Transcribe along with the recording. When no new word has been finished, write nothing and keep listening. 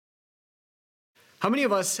How many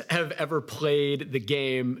of us have ever played the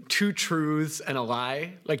game Two Truths and a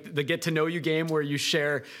Lie? Like the get to know you game where you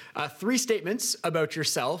share three statements about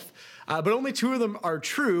yourself, but only two of them are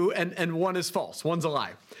true and one is false. One's a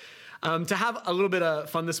lie. To have a little bit of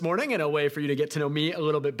fun this morning and a way for you to get to know me a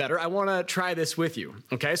little bit better, I want to try this with you.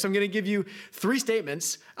 Okay, so I'm going to give you three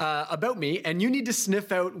statements about me, and you need to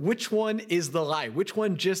sniff out which one is the lie, which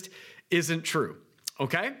one just isn't true.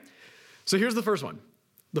 Okay, so here's the first one.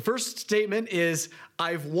 The first statement is,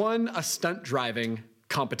 I've won a stunt driving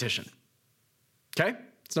competition. Okay,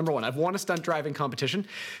 it's number one. I've won a stunt driving competition.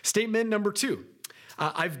 Statement number two,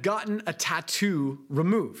 I've gotten a tattoo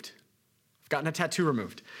removed.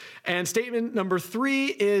 And statement number three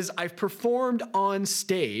is, I've performed on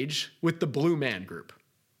stage with the Blue Man Group.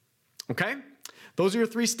 Okay? Those are your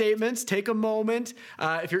three statements. Take a moment.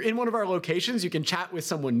 If you're in one of our locations, you can chat with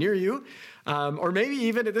someone near you. Or maybe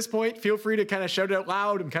even at this point, feel free to kind of shout it out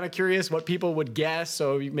loud. I'm kind of curious what people would guess.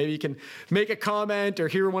 So maybe you can make a comment or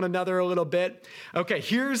hear one another a little bit. Okay,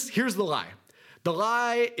 here's the lie. The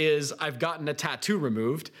lie is I've gotten a tattoo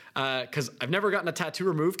removed because I've never gotten a tattoo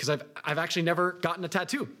removed because I've actually never gotten a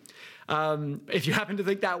tattoo. If you happen to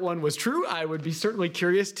think that one was true, I would be certainly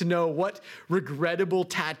curious to know what regrettable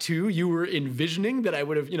tattoo you were envisioning that I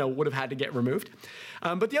would have had to get removed.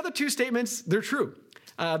 But the other two statements, they're true.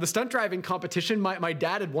 The stunt driving competition, my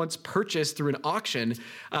dad had once purchased through an auction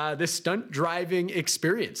this stunt driving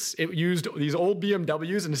experience. It used these old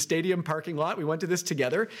BMWs in a stadium parking lot. We went to this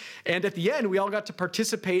together. And at the end, we all got to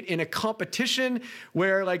participate in a competition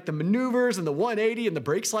where like the maneuvers and the 180 and the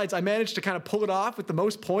brake slides, I managed to kind of pull it off with the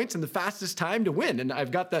most points and the fastest time to win. And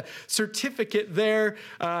I've got the certificate there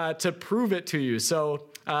to prove it to you. So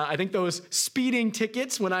I think those speeding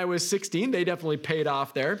tickets when I was 16, they definitely paid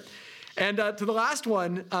off there. And to the last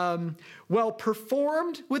one,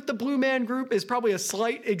 performed with the Blue Man Group is probably a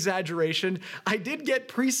slight exaggeration. I did get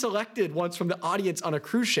pre-selected once from the audience on a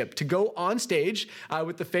cruise ship to go on stage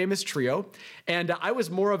with the famous trio. And I was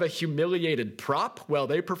more of a humiliated prop while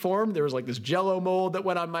they performed. There was like this Jell-O mold that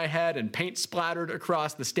went on my head and paint splattered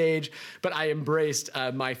across the stage. But I embraced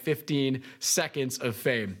my 15 seconds of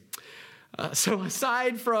fame. So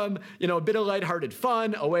aside from, a bit of lighthearted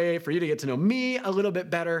fun, a way for you to get to know me a little bit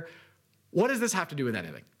better, what does this have to do with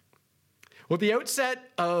anything? Well, at the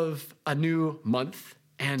outset of a new month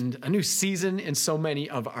and a new season in so many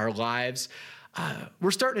of our lives,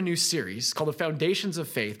 we're starting a new series called The Foundations of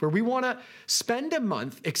Faith, where we want to spend a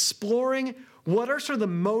month exploring what are sort of the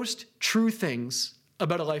most true things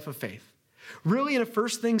about a life of faith. Really, in a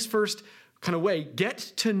first things first kind of way, get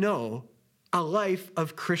to know a life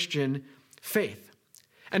of Christian faith.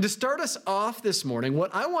 And to start us off this morning,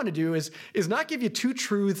 what I want to do is not give you two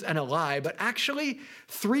truths and a lie, but actually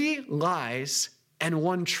three lies and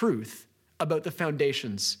one truth about the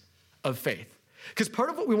foundations of faith. Because part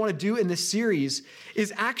of what we want to do in this series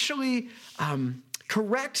is actually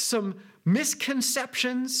correct some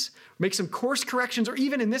misconceptions, make some course corrections, or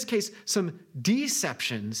even in this case, some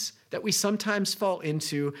deceptions that we sometimes fall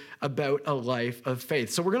into about a life of faith.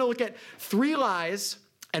 So we're going to look at three lies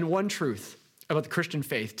and one truth about the Christian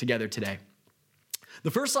faith together today.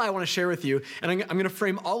 The first lie I want to share with you, and I'm going to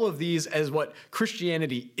frame all of these as what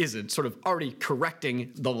Christianity isn't, sort of already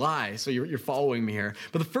correcting the lie, so you're following me here.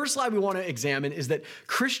 But the first lie we want to examine is that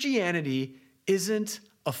Christianity isn't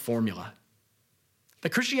a formula.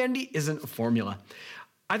 That Christianity isn't a formula.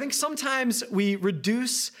 I think sometimes we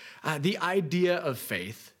reduce the idea of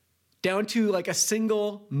faith down to like a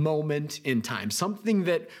single moment in time, something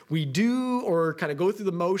that we do or kind of go through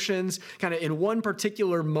the motions kind of in one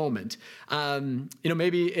particular moment.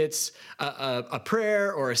 Maybe it's a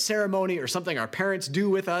prayer or a ceremony or something our parents do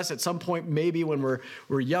with us at some point, maybe when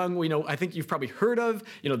we're young. I think you've probably heard of,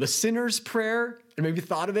 the sinner's prayer and maybe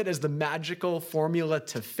thought of it as the magical formula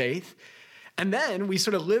to faith. And then we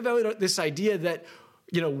sort of live out this idea that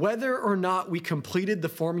whether or not we completed the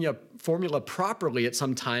formula properly at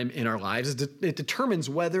some time in our lives, it determines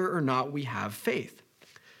whether or not we have faith.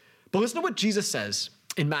 But listen to what Jesus says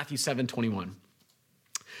in Matthew 7:21.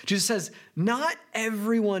 Jesus says, "Not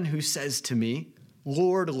everyone who says to me,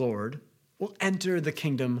 'Lord, Lord,' will enter the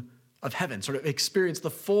kingdom of heaven," sort of experience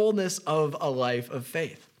the fullness of a life of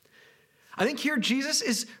faith. I think here Jesus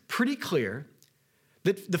is pretty clear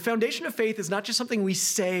that the foundation of faith is not just something we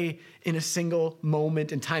say in a single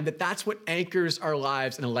moment in time, that's what anchors our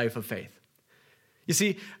lives in a life of faith. You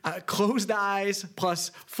see, closed eyes plus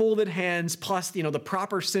folded hands plus, the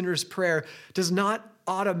proper sinner's prayer does not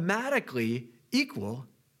automatically equal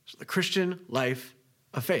the Christian life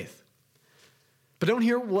of faith. But don't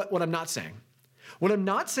hear what I'm not saying. What I'm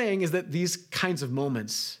not saying is that these kinds of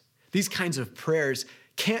moments, these kinds of prayers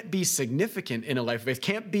can't be significant in a life of faith,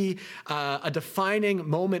 can't be a defining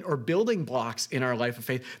moment or building blocks in our life of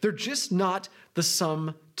faith. They're just not the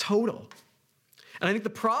sum total. And I think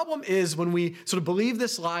the problem is when we sort of believe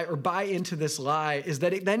this lie or buy into this lie is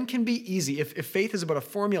that it then can be easy. If faith is about a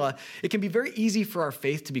formula, it can be very easy for our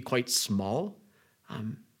faith to be quite small,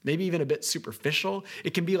 maybe even a bit superficial.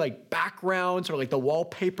 It can be like background, sort of like the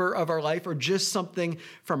wallpaper of our life or just something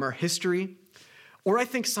from our history. Or I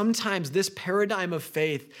think sometimes this paradigm of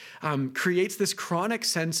faith creates this chronic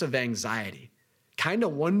sense of anxiety, kind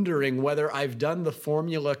of wondering whether I've done the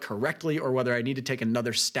formula correctly or whether I need to take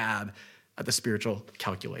another stab at the spiritual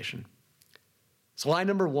calculation. So lie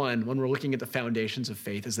number one, when we're looking at the foundations of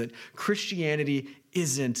faith, is that Christianity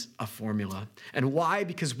isn't a formula. And why?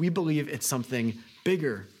 Because we believe it's something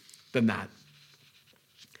bigger than that.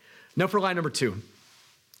 Now for lie number two.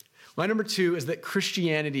 Lie number two is that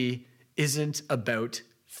Christianity isn't about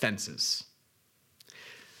fences.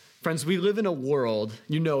 Friends, we live in a world,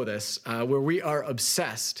 you know this, where we are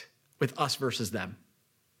obsessed with us versus them.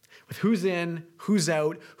 With who's in, who's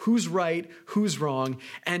out, who's right, who's wrong.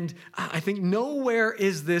 And I think nowhere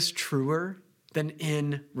is this truer than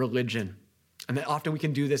in religion. And that often we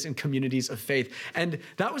can do this in communities of faith. And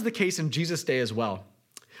that was the case in Jesus' day as well.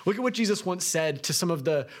 Look at what Jesus once said to some of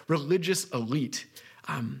the religious elite,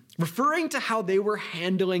 referring to how they were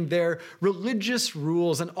handling their religious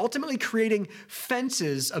rules and ultimately creating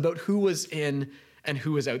fences about who was in and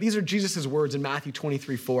who was out. These are Jesus' words in Matthew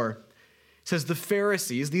 23:4. It says, the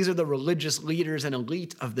Pharisees, these are the religious leaders and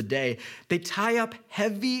elite of the day, they tie up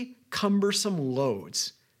heavy, cumbersome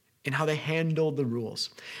loads in how they handle the rules.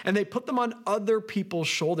 And they put them on other people's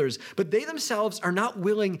shoulders, but they themselves are not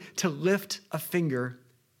willing to lift a finger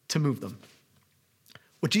to move them.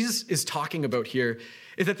 What Jesus is talking about here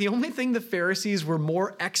is that the only thing the Pharisees were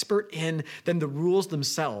more expert in than the rules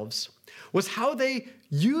themselves was how they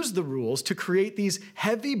used the rules to create these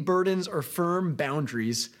heavy burdens or firm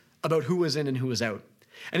boundaries about who was in and who was out.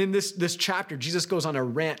 And in this chapter, Jesus goes on a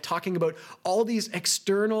rant talking about all these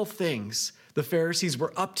external things the Pharisees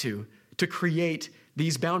were up to create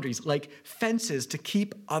these boundaries, like fences to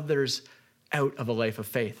keep others out of a life of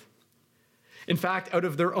faith. In fact, out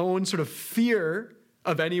of their own sort of fear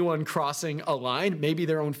of anyone crossing a line, maybe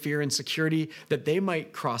their own fear and security that they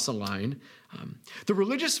might cross a line, the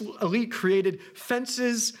religious elite created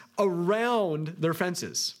fences around their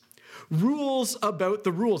fences. Rules about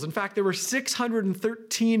the rules. In fact, there were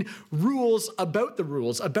 613 rules about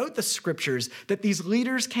the scriptures that these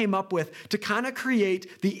leaders came up with to kind of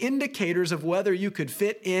create the indicators of whether you could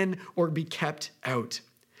fit in or be kept out.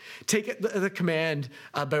 Take the command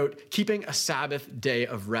about keeping a Sabbath day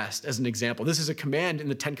of rest as an example. This is a command in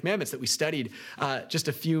the 10 Commandments that we studied just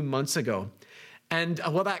a few months ago. And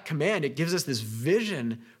that command, it gives us this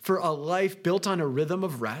vision for a life built on a rhythm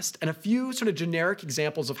of rest and a few sort of generic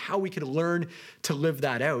examples of how we could learn to live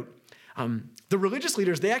that out. The religious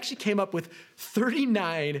leaders, they actually came up with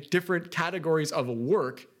 39 different categories of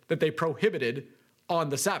work that they prohibited on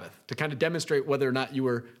the Sabbath to kind of demonstrate whether or not you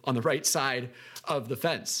were on the right side of the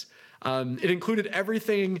fence. It included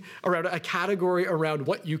everything around a category around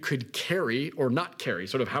what you could carry or not carry,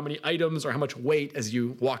 sort of how many items or how much weight as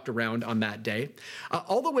you walked around on that day,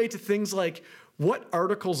 all the way to things like what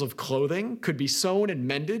articles of clothing could be sewn and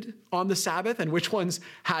mended on the Sabbath and which ones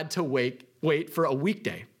had to wait for a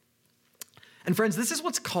weekday. And friends, this is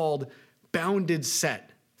what's called bounded set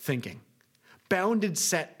thinking, bounded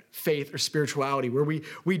set faith or spirituality, where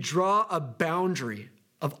we draw a boundary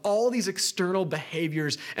of all these external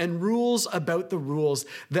behaviors and rules about the rules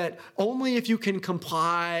that only if you can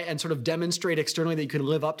comply and sort of demonstrate externally that you can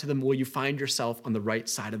live up to them will you find yourself on the right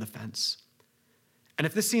side of the fence. And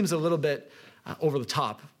if this seems a little bit over the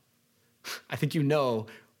top, I think you know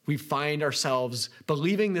we find ourselves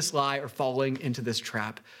believing this lie or falling into this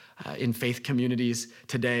trap in faith communities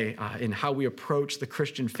today, in how we approach the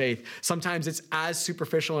Christian faith. Sometimes it's as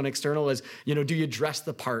superficial and external as, do you dress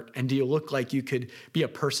the part and do you look like you could be a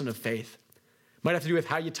person of faith? Might have to do with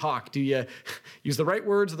how you talk. Do you use the right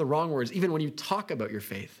words or the wrong words, even when you talk about your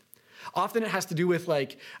faith? Often it has to do with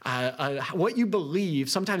what you believe,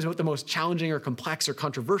 sometimes about the most challenging or complex or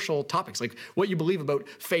controversial topics, like what you believe about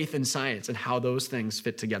faith and science and how those things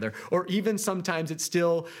fit together. Or even sometimes it's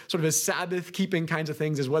still sort of as Sabbath-keeping kinds of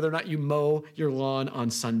things as whether or not you mow your lawn on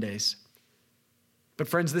Sundays. But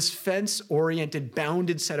friends, this fence-oriented,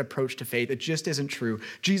 bounded set approach to faith, it just isn't true.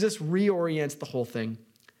 Jesus reorients the whole thing.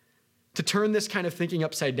 To turn this kind of thinking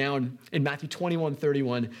upside down, in Matthew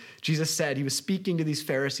 21:31, Jesus said, he was speaking to these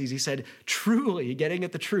Pharisees, he said, truly, getting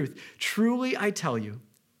at the truth, truly I tell you,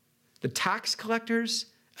 the tax collectors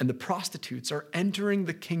and the prostitutes are entering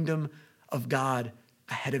the kingdom of God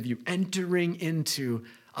ahead of you, entering into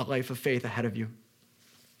a life of faith ahead of you.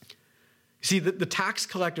 You see, the tax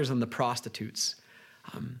collectors and the prostitutes,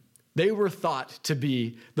 they were thought to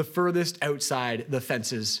be the furthest outside the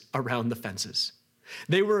fences around the fences.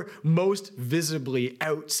 They were most visibly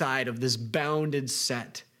outside of this bounded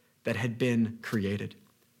set that had been created.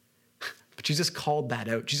 But Jesus called that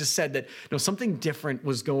out. Jesus said that something different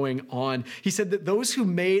was going on. He said that those who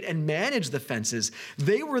made and managed the fences,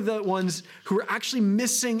 they were the ones who were actually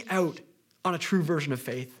missing out on a true version of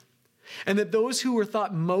faith. And that those who were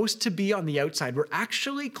thought most to be on the outside were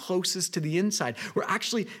actually closest to the inside, were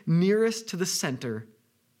actually nearest to the center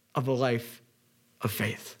of a life of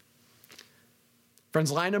faith.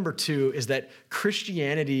 Friends, lie number 2 is that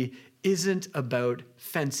Christianity isn't about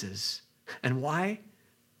fences. And why?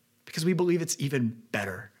 Because we believe it's even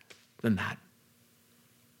better than that.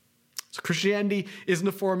 So Christianity isn't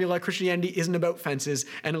a formula. Christianity isn't about fences.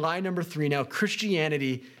 And lie number 3 now,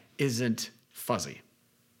 Christianity isn't fuzzy.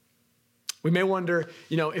 We may wonder,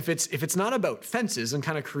 if it's not about fences and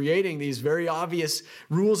kind of creating these very obvious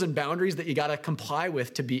rules and boundaries that you got to comply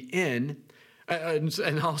with to be in,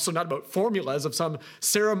 and also not about formulas of some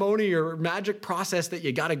ceremony or magic process that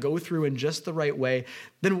you got to go through in just the right way,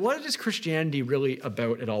 then what is Christianity really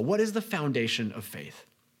about at all? What is the foundation of faith?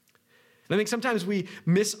 And I think sometimes we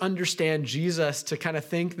misunderstand Jesus to kind of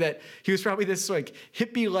think that he was probably this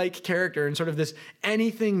hippie-like character and sort of this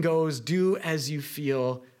anything goes, do as you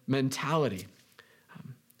feel mentality.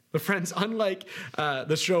 But friends, unlike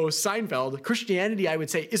the show Seinfeld, Christianity, I would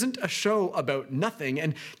say, isn't a show about nothing.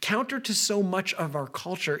 And counter to so much of our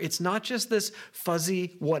culture, it's not just this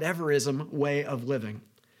fuzzy whateverism way of living.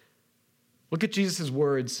 Look at Jesus'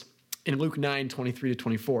 words in Luke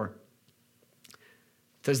 9:23-24.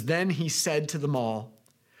 It says, "Then he said to them all,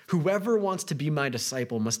 'Whoever wants to be my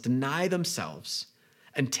disciple must deny themselves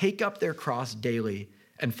and take up their cross daily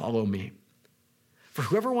and follow me. For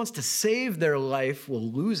whoever wants to save their life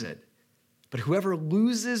will lose it, but whoever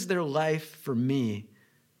loses their life for me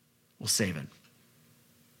will save it.'"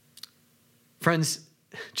 Friends,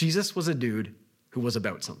 Jesus was a dude who was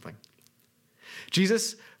about something.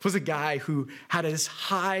 Jesus was a guy who had this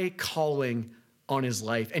high calling on his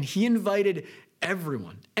life, and he invited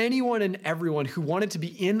anyone and everyone who wanted to be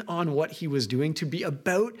in on what he was doing to be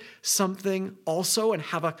about something also and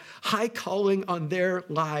have a high calling on their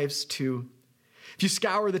lives too. If you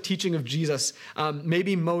scour the teaching of Jesus,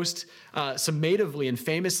 maybe most summatively and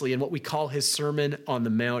famously in what we call his Sermon on the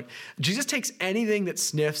Mount, Jesus takes anything that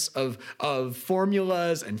sniffs of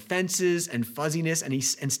formulas and fences and fuzziness, and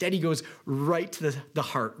instead he goes right to the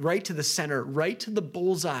heart, right to the center, right to the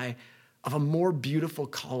bullseye of a more beautiful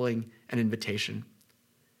calling and invitation.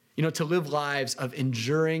 To live lives of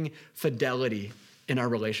enduring fidelity in our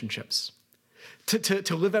relationships,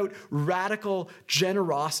 to live out radical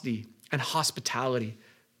generosity and hospitality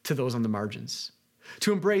to those on the margins,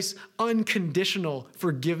 to embrace unconditional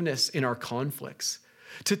forgiveness in our conflicts,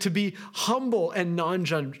 to be humble and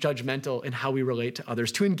non-judgmental in how we relate to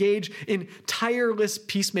others, to engage in tireless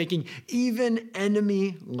peacemaking, even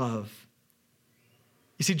enemy love.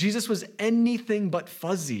 You see, Jesus was anything but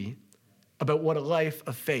fuzzy about what a life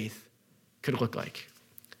of faith could look like.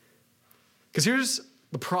 Because here's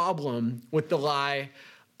the problem with the lie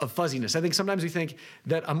of fuzziness. I think sometimes we think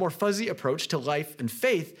that a more fuzzy approach to life and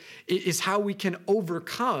faith is how we can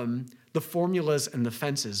overcome the formulas and the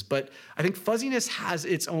fences. But I think fuzziness has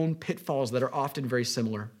its own pitfalls that are often very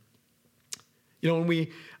similar. When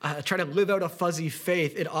we try to live out a fuzzy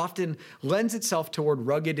faith, it often lends itself toward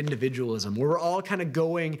rugged individualism, where we're all kind of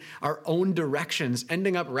going our own directions,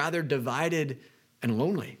 ending up rather divided and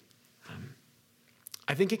lonely.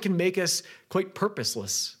 I think it can make us quite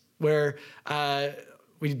purposeless, where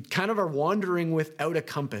we kind of are wandering without a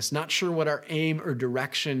compass, not sure what our aim or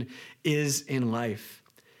direction is in life.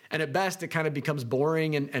 And at best, it kind of becomes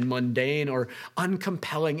boring and mundane or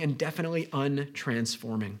uncompelling and definitely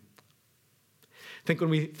untransforming. I think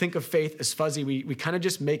when we think of faith as fuzzy, we kind of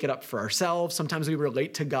just make it up for ourselves. Sometimes we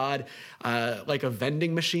relate to God like a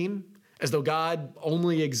vending machine, as though God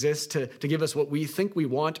only exists to give us what we think we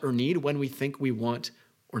want or need when we think we want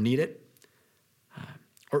or need it.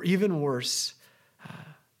 Or even worse,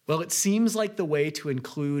 it seems like the way to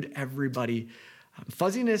include everybody.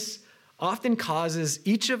 Fuzziness often causes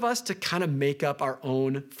each of us to kind of make up our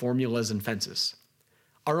own formulas and fences,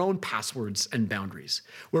 our own passwords and boundaries,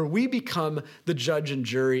 where we become the judge and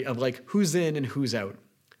jury of who's in and who's out,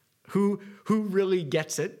 who really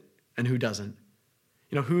gets it and who doesn't,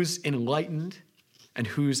 who's enlightened and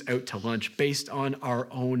who's out to lunch based on our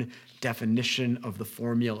own definition of the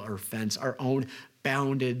formula or fence, our own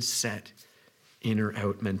bounded set in or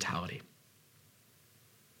out mentality.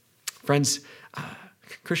 Friends,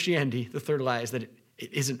 Christianity, the third lie, is that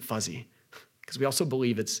it isn't fuzzy, because we also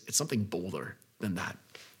believe it's something bolder than that.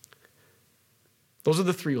 Those are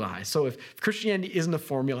the three lies. So if Christianity isn't a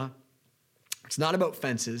formula, it's not about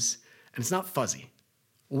fences, and it's not fuzzy,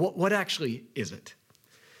 what actually is it?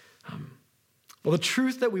 Well, the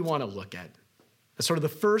truth that we want to look at, as sort of the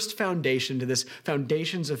first foundation to this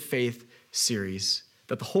Foundations of Faith series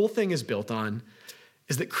that the whole thing is built on,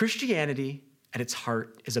 is that Christianity at its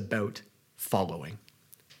heart is about following.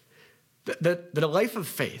 That a life of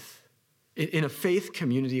faith in a faith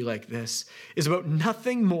community like this is about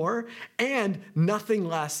nothing more and nothing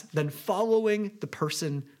less than following the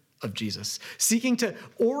person of Jesus, seeking to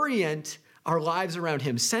orient our lives around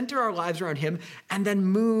him, center our lives around him, and then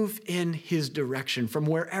move in his direction from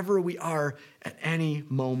wherever we are at any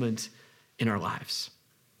moment in our lives.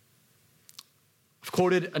 I've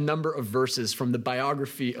quoted a number of verses from the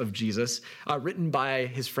biography of Jesus written by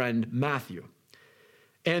his friend Matthew.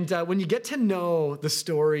 And when you get to know the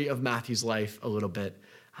story of Matthew's life a little bit,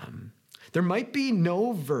 there might be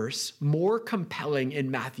no verse more compelling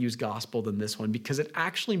in Matthew's gospel than this one, because it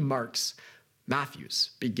actually marks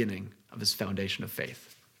Matthew's beginning of his foundation of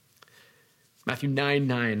faith. Matthew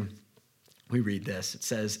 9:9, we read this. It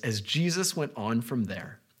says, "As Jesus went on from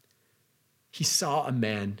there, he saw a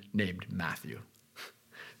man named Matthew."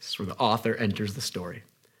 This is where the author enters the story.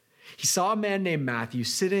 He saw a man named Matthew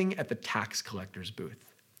sitting at the tax collector's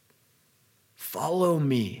booth. "Follow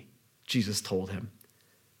me," Jesus told him.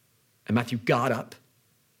 And Matthew got up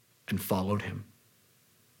and followed him.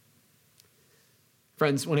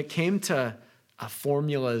 Friends, when it came to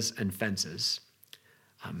formulas and fences,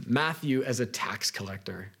 Matthew, as a tax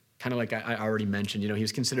collector, kind of like I already mentioned, he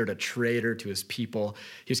was considered a traitor to his people.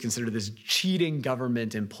 He was considered this cheating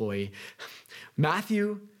government employee.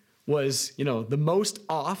 Matthew was, the most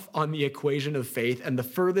off on the equation of faith and the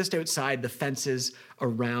furthest outside the fences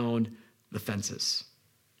around the fences.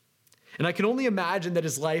 And I can only imagine that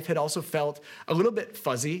his life had also felt a little bit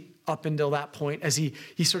fuzzy up until that point, as he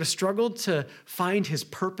sort of struggled to find his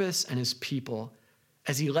purpose and his people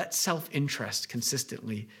as he let self-interest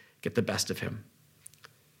consistently get the best of him.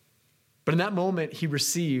 But in that moment, he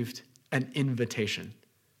received an invitation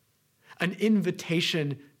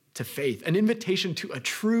to faith, an invitation to a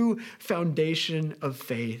true foundation of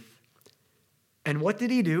faith. And what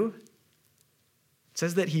did he do? It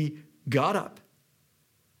says that he got up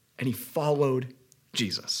and he followed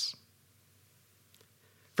Jesus.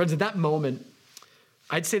 Friends, at that moment,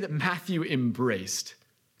 I'd say that Matthew embraced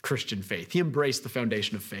Christian faith. He embraced the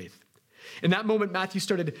foundation of faith. In that moment, Matthew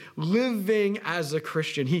started living as a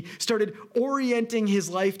Christian. He started orienting his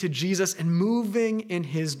life to Jesus and moving in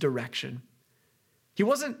his direction. He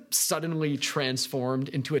wasn't suddenly transformed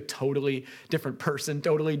into a totally different person,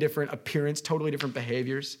 totally different appearance, totally different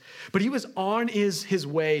behaviors, but he was on his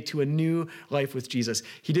way to a new life with Jesus.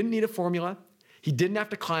 He didn't need a formula. He didn't have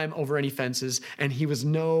to climb over any fences, and he was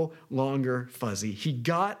no longer fuzzy. He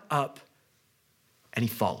got up and he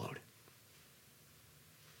followed.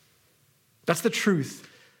 That's the truth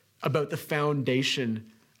about the foundation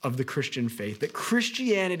of the Christian faith, that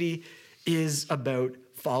Christianity is about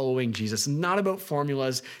following Jesus, not about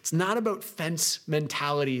formulas. It's not about fence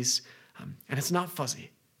mentalities, and it's not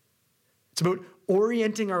fuzzy. It's about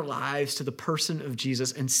orienting our lives to the person of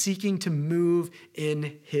Jesus and seeking to move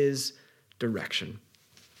in his direction.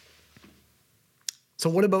 So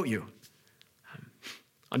what about you?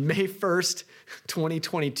 On May 1st,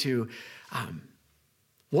 2022,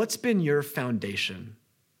 what's been your foundation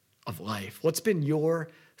of life? What's been your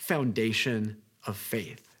foundation of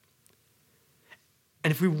faith? And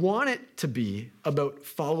if we want it to be about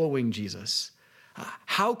following Jesus,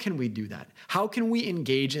 how can we do that? How can we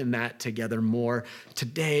engage in that together more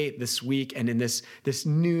today, this week, and in this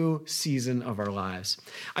new season of our lives?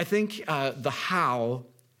 I think the how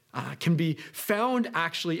can be found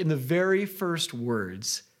actually in the very first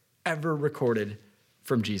words ever recorded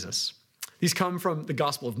from Jesus. These come from the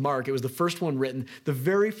Gospel of Mark. It was the first one written, the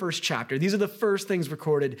very first chapter. These are the first things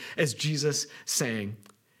recorded as Jesus saying.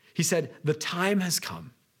 He said, "The time has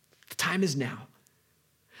come. The time is now.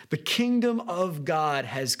 The kingdom of God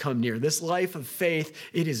has come near." This life of faith,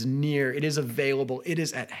 it is near. It is available. It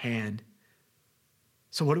is at hand.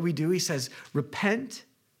 So what do? He says, repent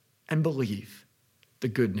and believe the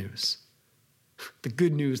good news. The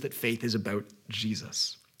good news that faith is about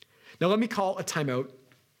Jesus. Now let me call a timeout,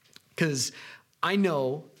 because I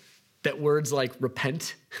know that words like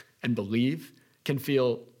repent and believe can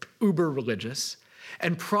feel uber religious.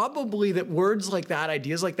 And probably that words like that,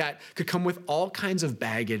 ideas like that, could come with all kinds of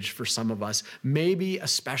baggage for some of us, maybe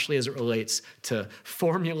especially as it relates to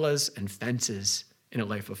formulas and fences in a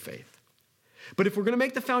life of faith. But if we're going to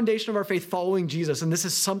make the foundation of our faith following Jesus, and this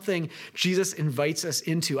is something Jesus invites us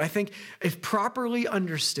into, I think if properly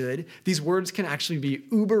understood, these words can actually be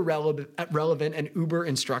uber relevant and uber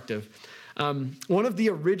instructive. One of the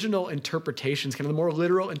original interpretations, kind of the more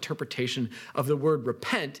literal interpretation of the word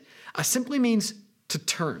repent, simply means to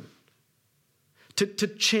turn, to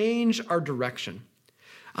change our direction.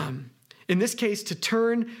 In this case, to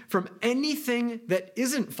turn from anything that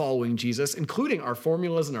isn't following Jesus, including our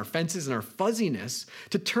formulas and our fences and our fuzziness,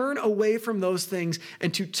 to turn away from those things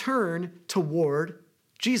and to turn toward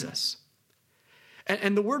Jesus.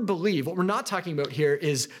 And the word believe, what we're not talking about here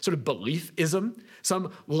is sort of beliefism,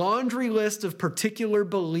 some laundry list of particular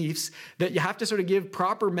beliefs that you have to sort of give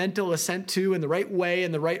proper mental assent to in the right way,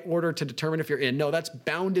 in the right order to determine if you're in. No, that's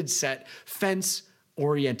bounded set,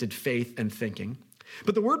 fence-oriented faith and thinking.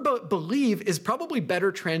 But the word believe is probably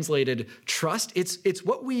better translated trust. It's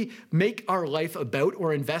what we make our life about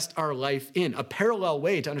or invest our life in. A parallel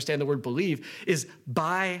way to understand the word believe is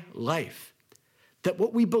by life. That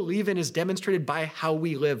what we believe in is demonstrated by how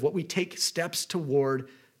we live, what we take steps toward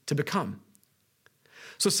to become.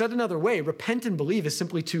 So said another way, repent and believe is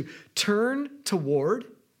simply to turn toward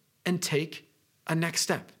and take a next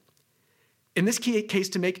step. In this case,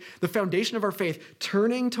 to make the foundation of our faith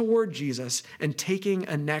turning toward Jesus and taking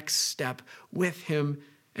a next step with him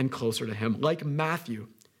and closer to him, like Matthew,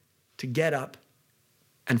 to get up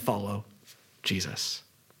and follow Jesus.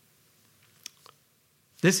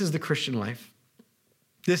 This is the Christian life.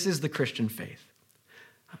 This is the Christian faith.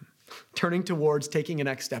 Turning towards taking a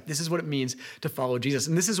next step. This is what it means to follow Jesus.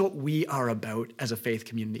 And this is what we are about as a faith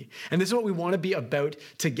community. And this is what we want to be about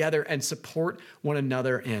together and support one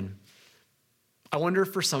another in. I wonder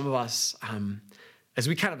for some of us, as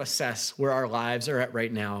we kind of assess where our lives are at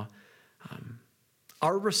right now,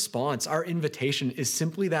 our response, our invitation is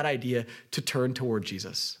simply that idea to turn toward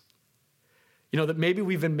Jesus. You know, that maybe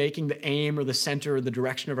we've been making the aim or the center or the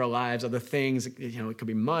direction of our lives other things. You know, it could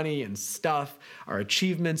be money and stuff, our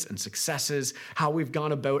achievements and successes, how we've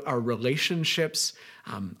gone about our relationships,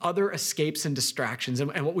 other escapes and distractions.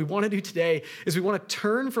 And what we want to do today is we want to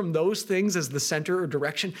turn from those things as the center or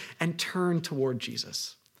direction and turn toward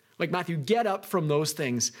Jesus. Like Matthew, get up from those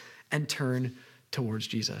things and turn towards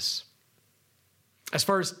Jesus. As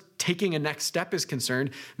far as taking a next step is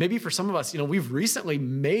concerned, maybe for some of us, we've recently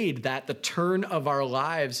made that the turn of our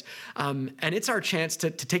lives, and it's our chance to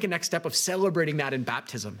take a next step of celebrating that in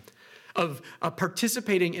baptism, of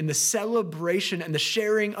participating in the celebration and the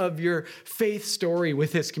sharing of your faith story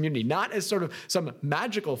with this community, not as sort of some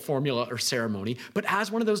magical formula or ceremony, but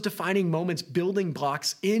as one of those defining moments, building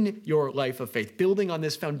blocks in your life of faith, building on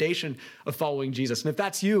this foundation of following Jesus. And if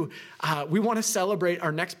that's you, we want to celebrate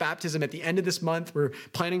our next baptism at the end of this month. We're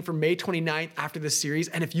planning for May 29th after this series.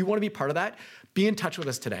 And if you want to be part of that, be in touch with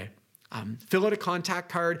us today. Fill out a contact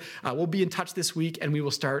card. We'll be in touch this week and we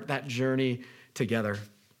will start that journey together.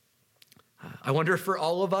 I wonder if for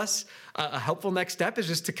all of us, a helpful next step is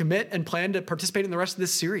just to commit and plan to participate in the rest of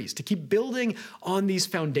this series, to keep building on these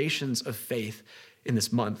foundations of faith in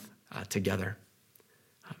this month together.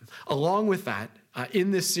 Along with that, in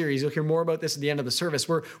this series, you'll hear more about this at the end of the service,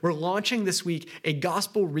 we're launching this week a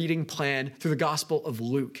gospel reading plan through the Gospel of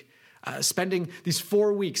Luke. Spending these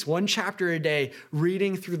 4 weeks, one chapter a day,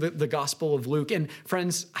 reading through the Gospel of Luke. And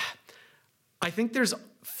friends, I think there's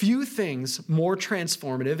few things more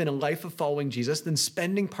transformative in a life of following Jesus than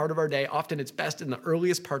spending part of our day, often it's best in the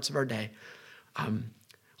earliest parts of our day,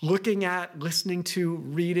 looking at, listening to,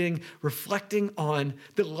 reading, reflecting on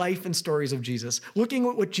the life and stories of Jesus, looking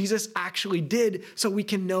at what Jesus actually did so we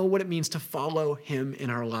can know what it means to follow him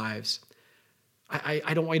in our lives.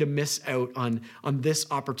 I don't want you to miss out on this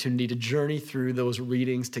opportunity to journey through those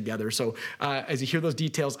readings together. So as you hear those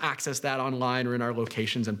details, access that online or in our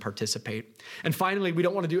locations and participate. And finally, we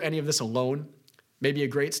don't want to do any of this alone. Maybe a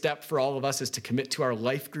great step for all of us is to commit to our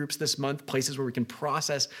life groups this month, places where we can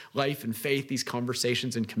process life and faith, these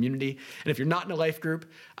conversations in community. And if you're not in a life group,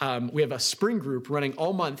 we have a spring group running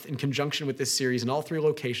all month in conjunction with this series in all 3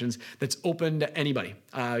 locations that's open to anybody.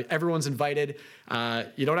 Everyone's invited.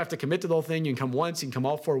 You don't have to commit to the whole thing. You can come once, you can come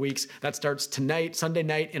all 4 weeks. That starts tonight, Sunday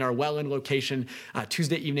night in our Welland location,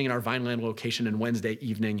 Tuesday evening in our Vineland location, and Wednesday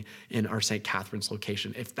evening in our St. Catharines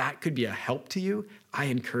location. If that could be a help to you, I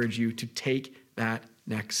encourage you to take that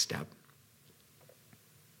next step.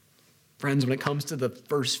 Friends, when it comes to the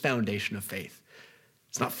first foundation of faith,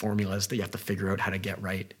 it's not formulas that you have to figure out how to get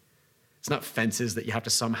right. It's not fences that you have to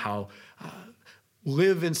somehow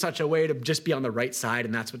live in such a way to just be on the right side,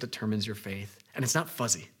 and that's what determines your faith. And it's not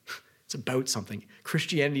fuzzy. It's about something.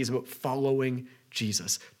 Christianity is about following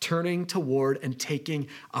Jesus, turning toward and taking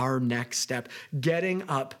our next step, getting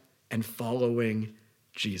up and following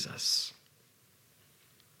Jesus.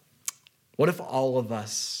 What if all of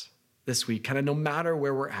us this week, kind of no matter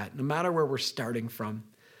where we're at, no matter where we're starting from,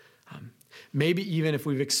 maybe even if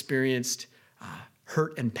we've experienced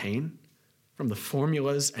hurt and pain from the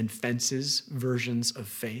formulas and fences versions of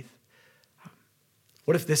faith,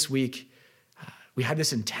 what if this week we had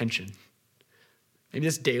this intention, maybe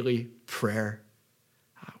this daily prayer,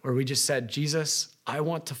 where we just said, Jesus, I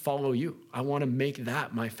want to follow you. I want to make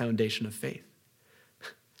that my foundation of faith.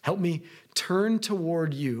 Help me turn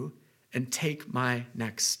toward you and take my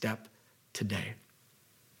next step today.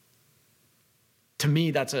 To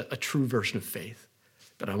me, that's a true version of faith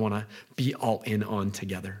that I want to be all in on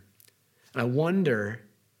together. And I wonder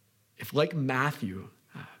if, like Matthew,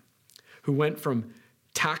 who went from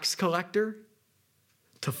tax collector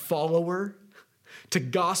to follower to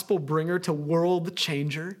gospel bringer to world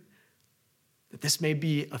changer, that this may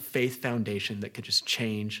be a faith foundation that could just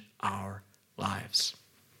change our lives.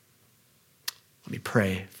 Let me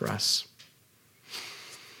pray for us.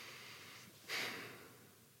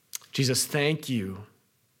 Jesus, thank you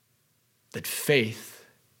that faith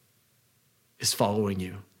is following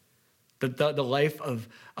you. That the life of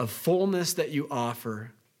fullness that you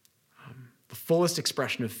offer, the fullest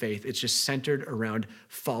expression of faith, it's just centered around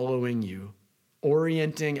following you,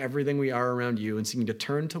 orienting everything we are around you and seeking to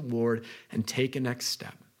turn toward and take a next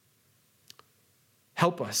step.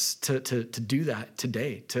 Help us to do that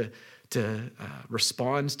today, to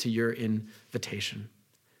respond to your invitation.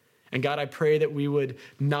 And God, I pray that we would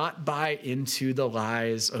not buy into the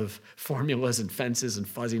lies of formulas and fences and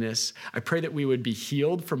fuzziness. I pray that we would be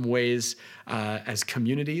healed from ways as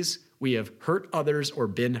communities we have hurt others or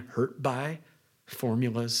been hurt by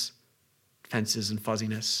formulas, fences, and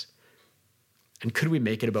fuzziness. And could we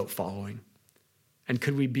make it about following? And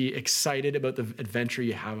could we be excited about the adventure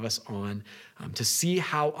you have us on to see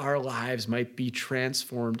how our lives might be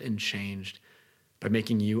transformed and changed by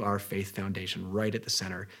making you our faith foundation right at the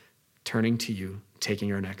center, turning to you,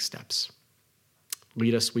 taking our next steps.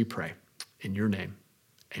 Lead us, we pray. In your name,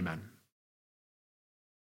 amen.